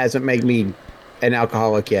back, and it hasn't made me an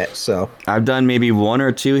alcoholic yet. So I've done maybe 1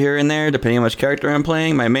 or 2 here and there, depending on which character I'm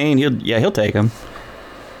playing. My main, he'll take them.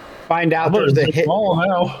 Find out there's a hit.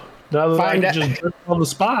 Now that I can just drink on the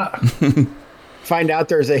spot. Find out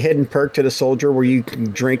there's a hidden perk to the soldier where you can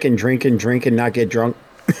drink and drink and drink and not get drunk.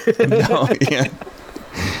 No, yeah.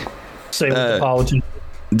 Same with the politician.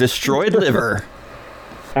 Destroyed liver.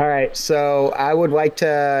 All right, so I would like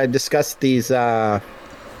to discuss these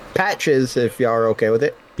patches if y'all are okay with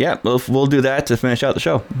it. Yeah, we'll do that to finish out the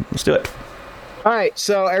show. Let's do it. All right,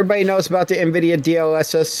 so everybody knows about the NVIDIA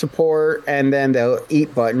DLSS support and then the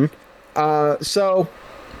eat button. So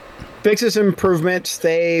fixes improvements.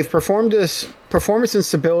 They've performed this performance and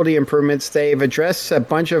stability improvements. They've addressed a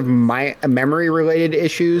bunch of memory-related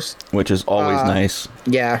issues. Which is always nice.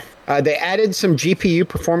 Yeah. They added some GPU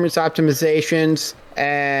performance optimizations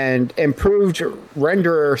and improved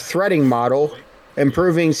renderer threading model,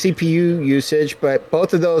 improving CPU usage, but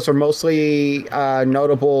both of those are mostly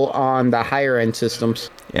notable on the higher-end systems.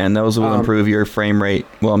 And those will improve your frame rate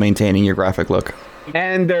while maintaining your graphic look.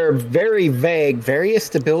 And they're very vague, various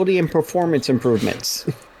stability and performance improvements.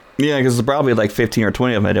 Yeah, because there's probably like 15 or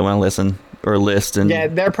 20 of them I didn't want to listen or list. And yeah,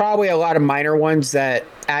 there are probably a lot of minor ones that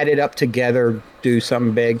added up together do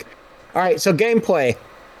something big. All right, so gameplay.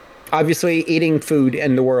 Obviously, eating food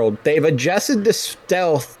in the world. They've adjusted the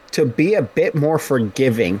stealth to be a bit more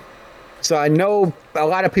forgiving. So I know a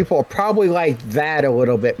lot of people probably like that a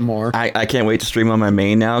little bit more. I can't wait to stream on my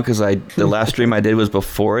main now because the last stream I did was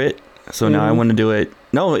before it. So now I want to do it.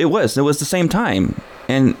 No, it was the same time.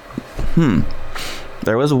 And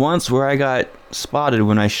there was once where I got spotted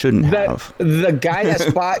when I shouldn't have. The guy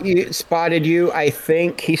that spotted you, I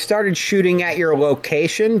think he started shooting at your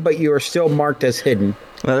location, but you were still marked as hidden.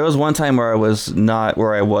 Well, there was one time where I was not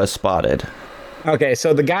where I was spotted. Okay,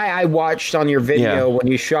 so the guy I watched on your video when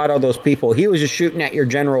you shot all those people, he was just shooting at your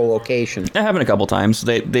general location. It happened a couple times.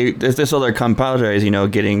 There's this other compadres,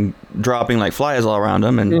 dropping like flies all around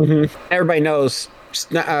them, and everybody knows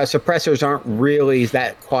suppressors aren't really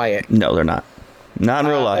that quiet. No, they're not. Not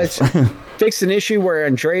in real life. Fixed an issue where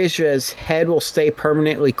Andreas's head will stay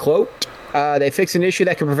permanently cloaked. They fixed an issue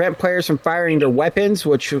that can prevent players from firing their weapons,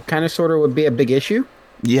 which kind of sort of would be a big issue.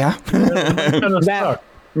 Yeah.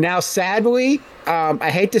 Now, sadly, I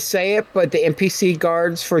hate to say it, but the NPC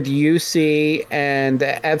guards for the UC and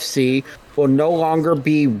the FC will no longer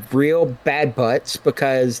be real bad butts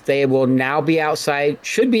because they will now be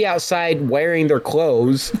should be outside wearing their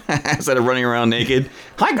clothes. Instead of running around naked.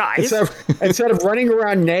 Hi, guys! Instead of running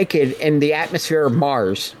around naked in the atmosphere of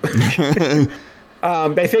Mars.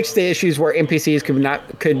 They fixed the issues where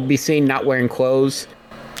NPCs could be seen not wearing clothes.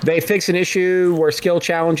 They fixed an issue where skill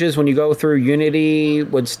challenges when you go through Unity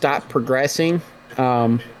would stop progressing.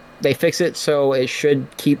 They fixed it so it should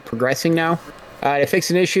keep progressing now. They fixed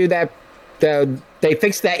an issue they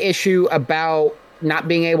fixed that issue about not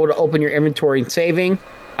being able to open your inventory and saving.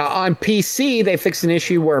 On PC, they fixed an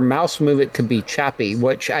issue where mouse movement could be choppy,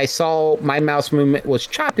 which I saw my mouse movement was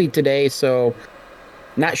choppy today, so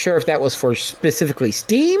not sure if that was for specifically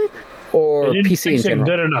Steam or PC in general.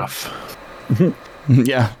 Good enough.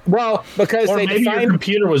 Yeah. Well, because maybe your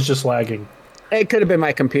computer was just lagging. It could have been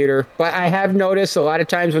my computer, but I have noticed a lot of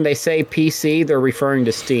times when they say PC, they're referring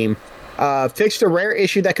to Steam. Fixed a rare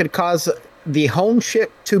issue that could cause the home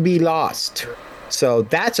ship to be lost. So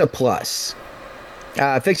that's a plus.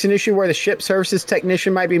 Fixed an issue where the ship services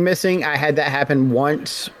technician might be missing. I had that happen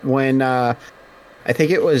once when I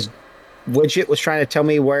think it was Widget was trying to tell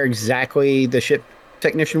me where exactly the ship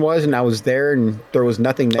technician was, and I was there and there was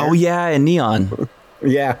nothing there. Oh yeah, and Neon.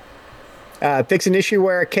 Yeah. Fix an issue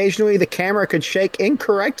where occasionally the camera could shake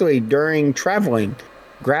incorrectly during traveling,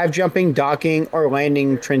 grab jumping, docking, or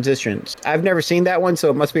landing transitions. I've never seen that one, so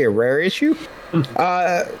it must be a rare issue.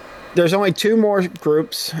 There's only 2 more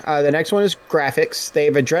groups. The next one is graphics.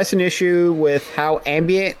 They've addressed an issue with how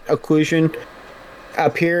ambient occlusion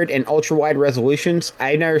appeared in ultra-wide resolutions.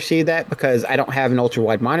 I never see that because I don't have an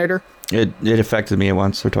ultra-wide monitor. It affected me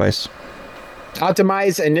once or twice.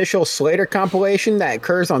 Optimize initial Slater compilation that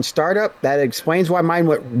occurs on startup. That explains why mine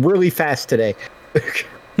went really fast today.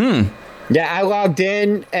 Yeah, I logged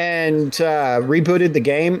in and rebooted the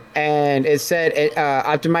game, and it said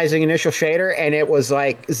optimizing initial shader, and it was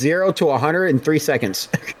like 0 to 100 in 3 seconds.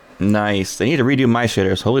 Nice. They need to redo my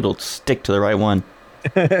shaders. Hopefully it'll stick to the right one.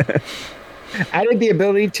 Added the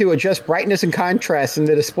ability to adjust brightness and contrast in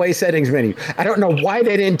the display settings menu. I don't know why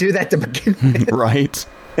they didn't do that to begin with. Right.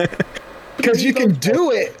 Because you can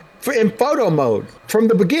do it in photo mode from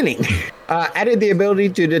the beginning. Added the ability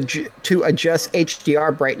to adjust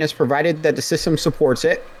HDR brightness, provided that the system supports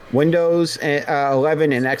it. Windows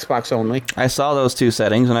 11 and Xbox only. I saw those 2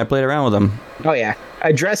 settings and I played around with them. Oh, yeah.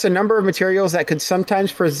 Address a number of materials that could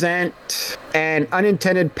sometimes present an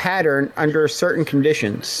unintended pattern under certain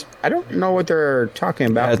conditions. I don't know what they're talking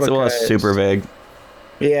about. It's super vague.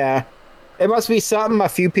 Yeah. It must be something a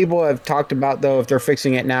few people have talked about, though, if they're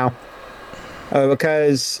fixing it now.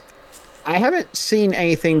 Because I haven't seen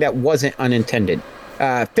anything that wasn't unintended.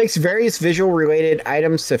 Fix various visual-related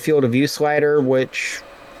items to field of view slider, which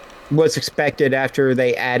was expected after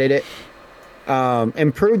they added it.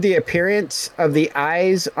 Improve the appearance of the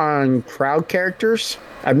eyes on crowd characters.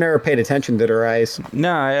 I've never paid attention to their eyes.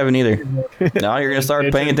 No, I haven't either. Now you're going to start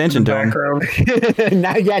paying attention to them.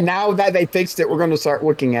 Now that they fixed it, we're going to start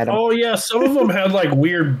looking at them. Oh, yeah. Some of them had like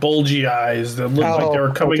weird bulgy eyes that looked like they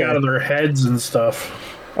were coming out of their heads and stuff.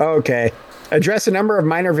 Okay. Address a number of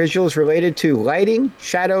minor visuals related to lighting,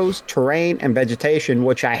 shadows, terrain, and vegetation,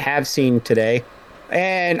 which I have seen today.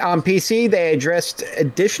 And on PC, they addressed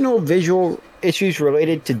additional visual issues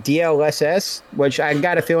related to DLSS, which I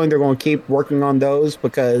got a feeling they're going to keep working on those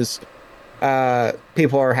because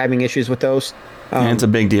people are having issues with those. And it's a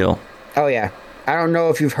big deal. Oh, yeah. I don't know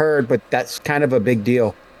if you've heard, but that's kind of a big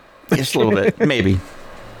deal. Just a little bit, maybe.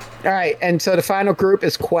 All right, and so the final group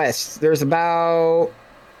is quests. There's about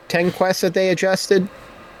 10 quests that they adjusted.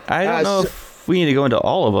 I don't know if we need to go into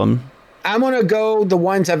all of them. I'm going to go the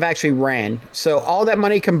ones I've actually ran. So all that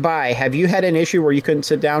money can buy. Have you had an issue where you couldn't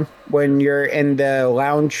sit down when you're in the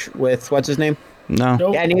lounge with, what's his name? No.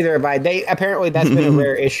 Nope. Yeah, neither have I. Apparently that's been a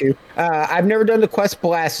rare issue. I've never done the Quest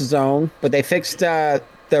Blast Zone, but they fixed the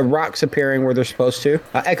rocks appearing where they're supposed to.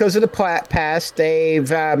 Echoes of the Past,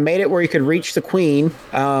 they've made it where you could reach the Queen.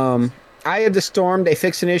 Eye of the Storm, they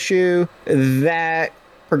fixed an issue that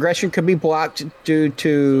progression could be blocked due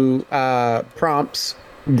to prompts.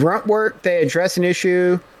 Grunt Work, they address an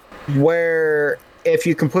issue where if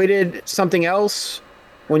you completed something else,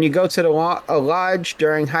 when you go to the lodge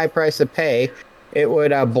during high price of pay, it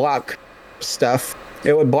would block stuff.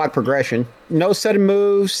 It would block progression. No sudden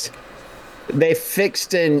moves. They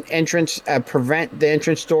fixed an entrance, prevent the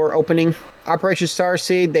entrance door opening. Operation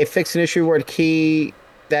Starseed, they fixed an issue where the key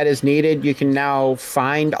that is needed you can now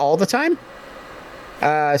find all the time.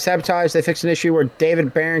 Sabotage, they fixed an issue where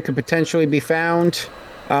David Barron could potentially be found.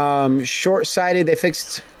 Short-sighted, they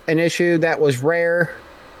fixed an issue that was rare.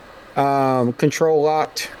 Control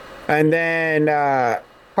locked. And then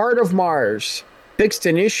Heart of Mars fixed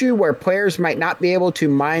an issue where players might not be able to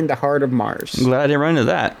mine the Heart of Mars. I'm glad I didn't run into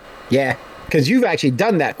that. Yeah, because you've actually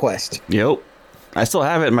done that quest. Yep. I still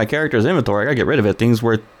have it in my character's inventory. I gotta get rid of it. Things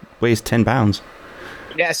weighs 10 pounds.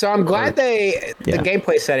 Yeah, so I'm glad the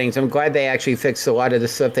gameplay settings, I'm glad they actually fixed a lot of the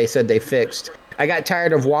stuff they said they fixed. I got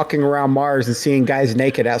tired of walking around Mars and seeing guys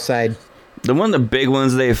naked outside. One of the big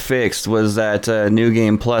ones they fixed was that New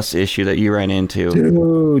Game Plus issue that you ran into.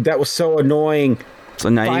 Dude, that was so annoying. So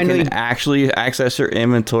now you can actually access your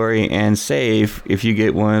inventory and save if you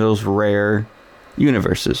get one of those rare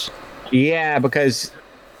universes. Yeah, because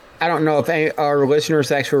I don't know if any of our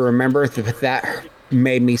listeners actually remember, but that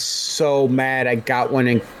made me so mad. I got one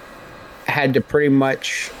and had to pretty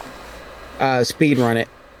much speed run it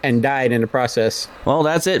and died in the process. Well,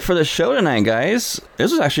 that's it for the show tonight, guys.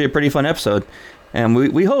 This was actually a pretty fun episode. And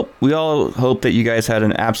we all hope that you guys had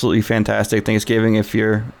an absolutely fantastic Thanksgiving if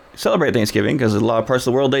you're celebrate Thanksgiving, because in a lot of parts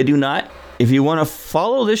of the world they do not. If you want to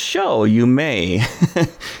follow this show, you may.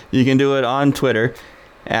 You can do it on Twitter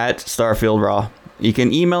at Starfield Raw. You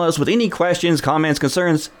can email us with any questions, comments,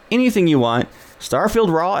 concerns, anything you want,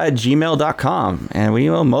 starfieldraw@gmail.com, and we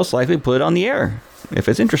will most likely put it on the air if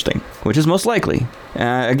it's interesting, which is most likely.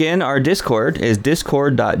 Again, our Discord is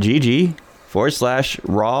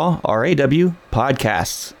discord.gg/raw, RAW,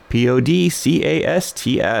 podcasts,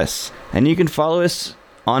 PODCASTS. And you can follow us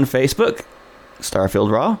on Facebook,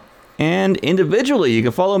 Starfield Raw. And individually, you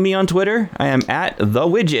can follow me on Twitter. I am at The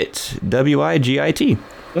Widget, WIGIT.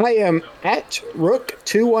 I am at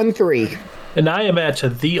Rook213. And I am at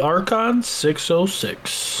the Archon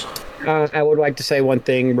 606. I would like to say one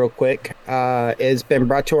thing real quick. It's been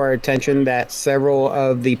brought to our attention that several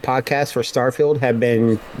of the podcasts for Starfield have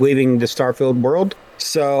been leaving the Starfield world.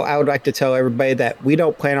 So I would like to tell everybody that we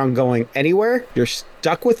don't plan on going anywhere. You're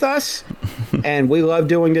stuck with us, and we love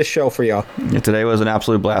doing this show for y'all. Yeah, today was an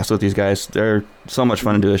absolute blast with these guys. They're so much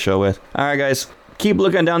fun to do a show with. All right, guys, keep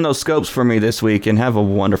looking down those scopes for me this week, and have a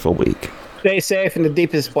wonderful week. Stay safe in the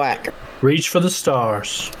deepest black. Reach for the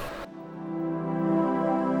stars.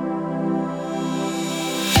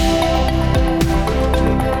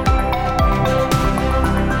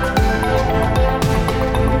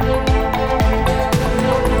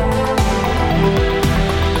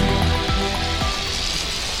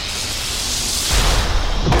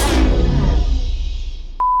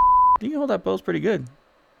 You can hold that pose pretty good.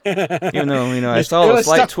 Even though, I saw a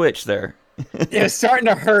slight twitch there. It's starting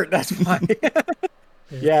to hurt. That's why.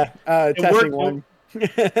 Yeah, testing one.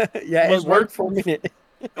 Yeah, it worked for me. It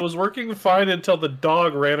was working fine until the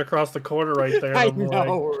dog ran across the corner right there. I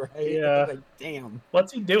know, right? Yeah. Like, damn.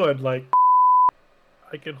 What's he doing? Like,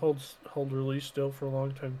 I can hold release still for a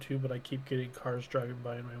long time too, but I keep getting cars driving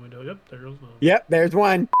by in my window. Yep, there goes one. Yep, there's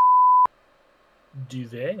one. Do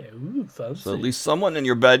they? Ooh, fancy. So at least someone in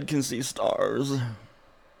your bed can see stars.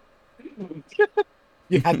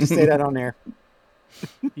 You have to say that on there.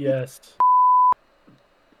 Yes.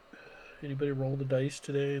 Anybody roll the dice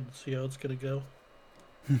today and see how it's gonna go?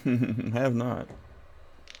 I have not.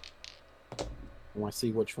 I want to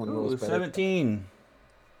see which one rolls better. 17.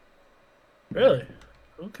 Really?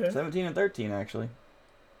 Okay. 17 and 13, actually.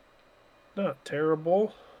 Not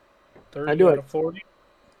terrible. 30 I do out it. of 40.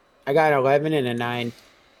 I got 11 and a 9.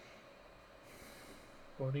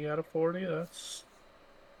 40 out of 40. That's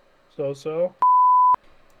so.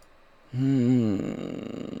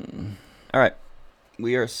 All right.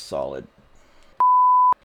 We are solid.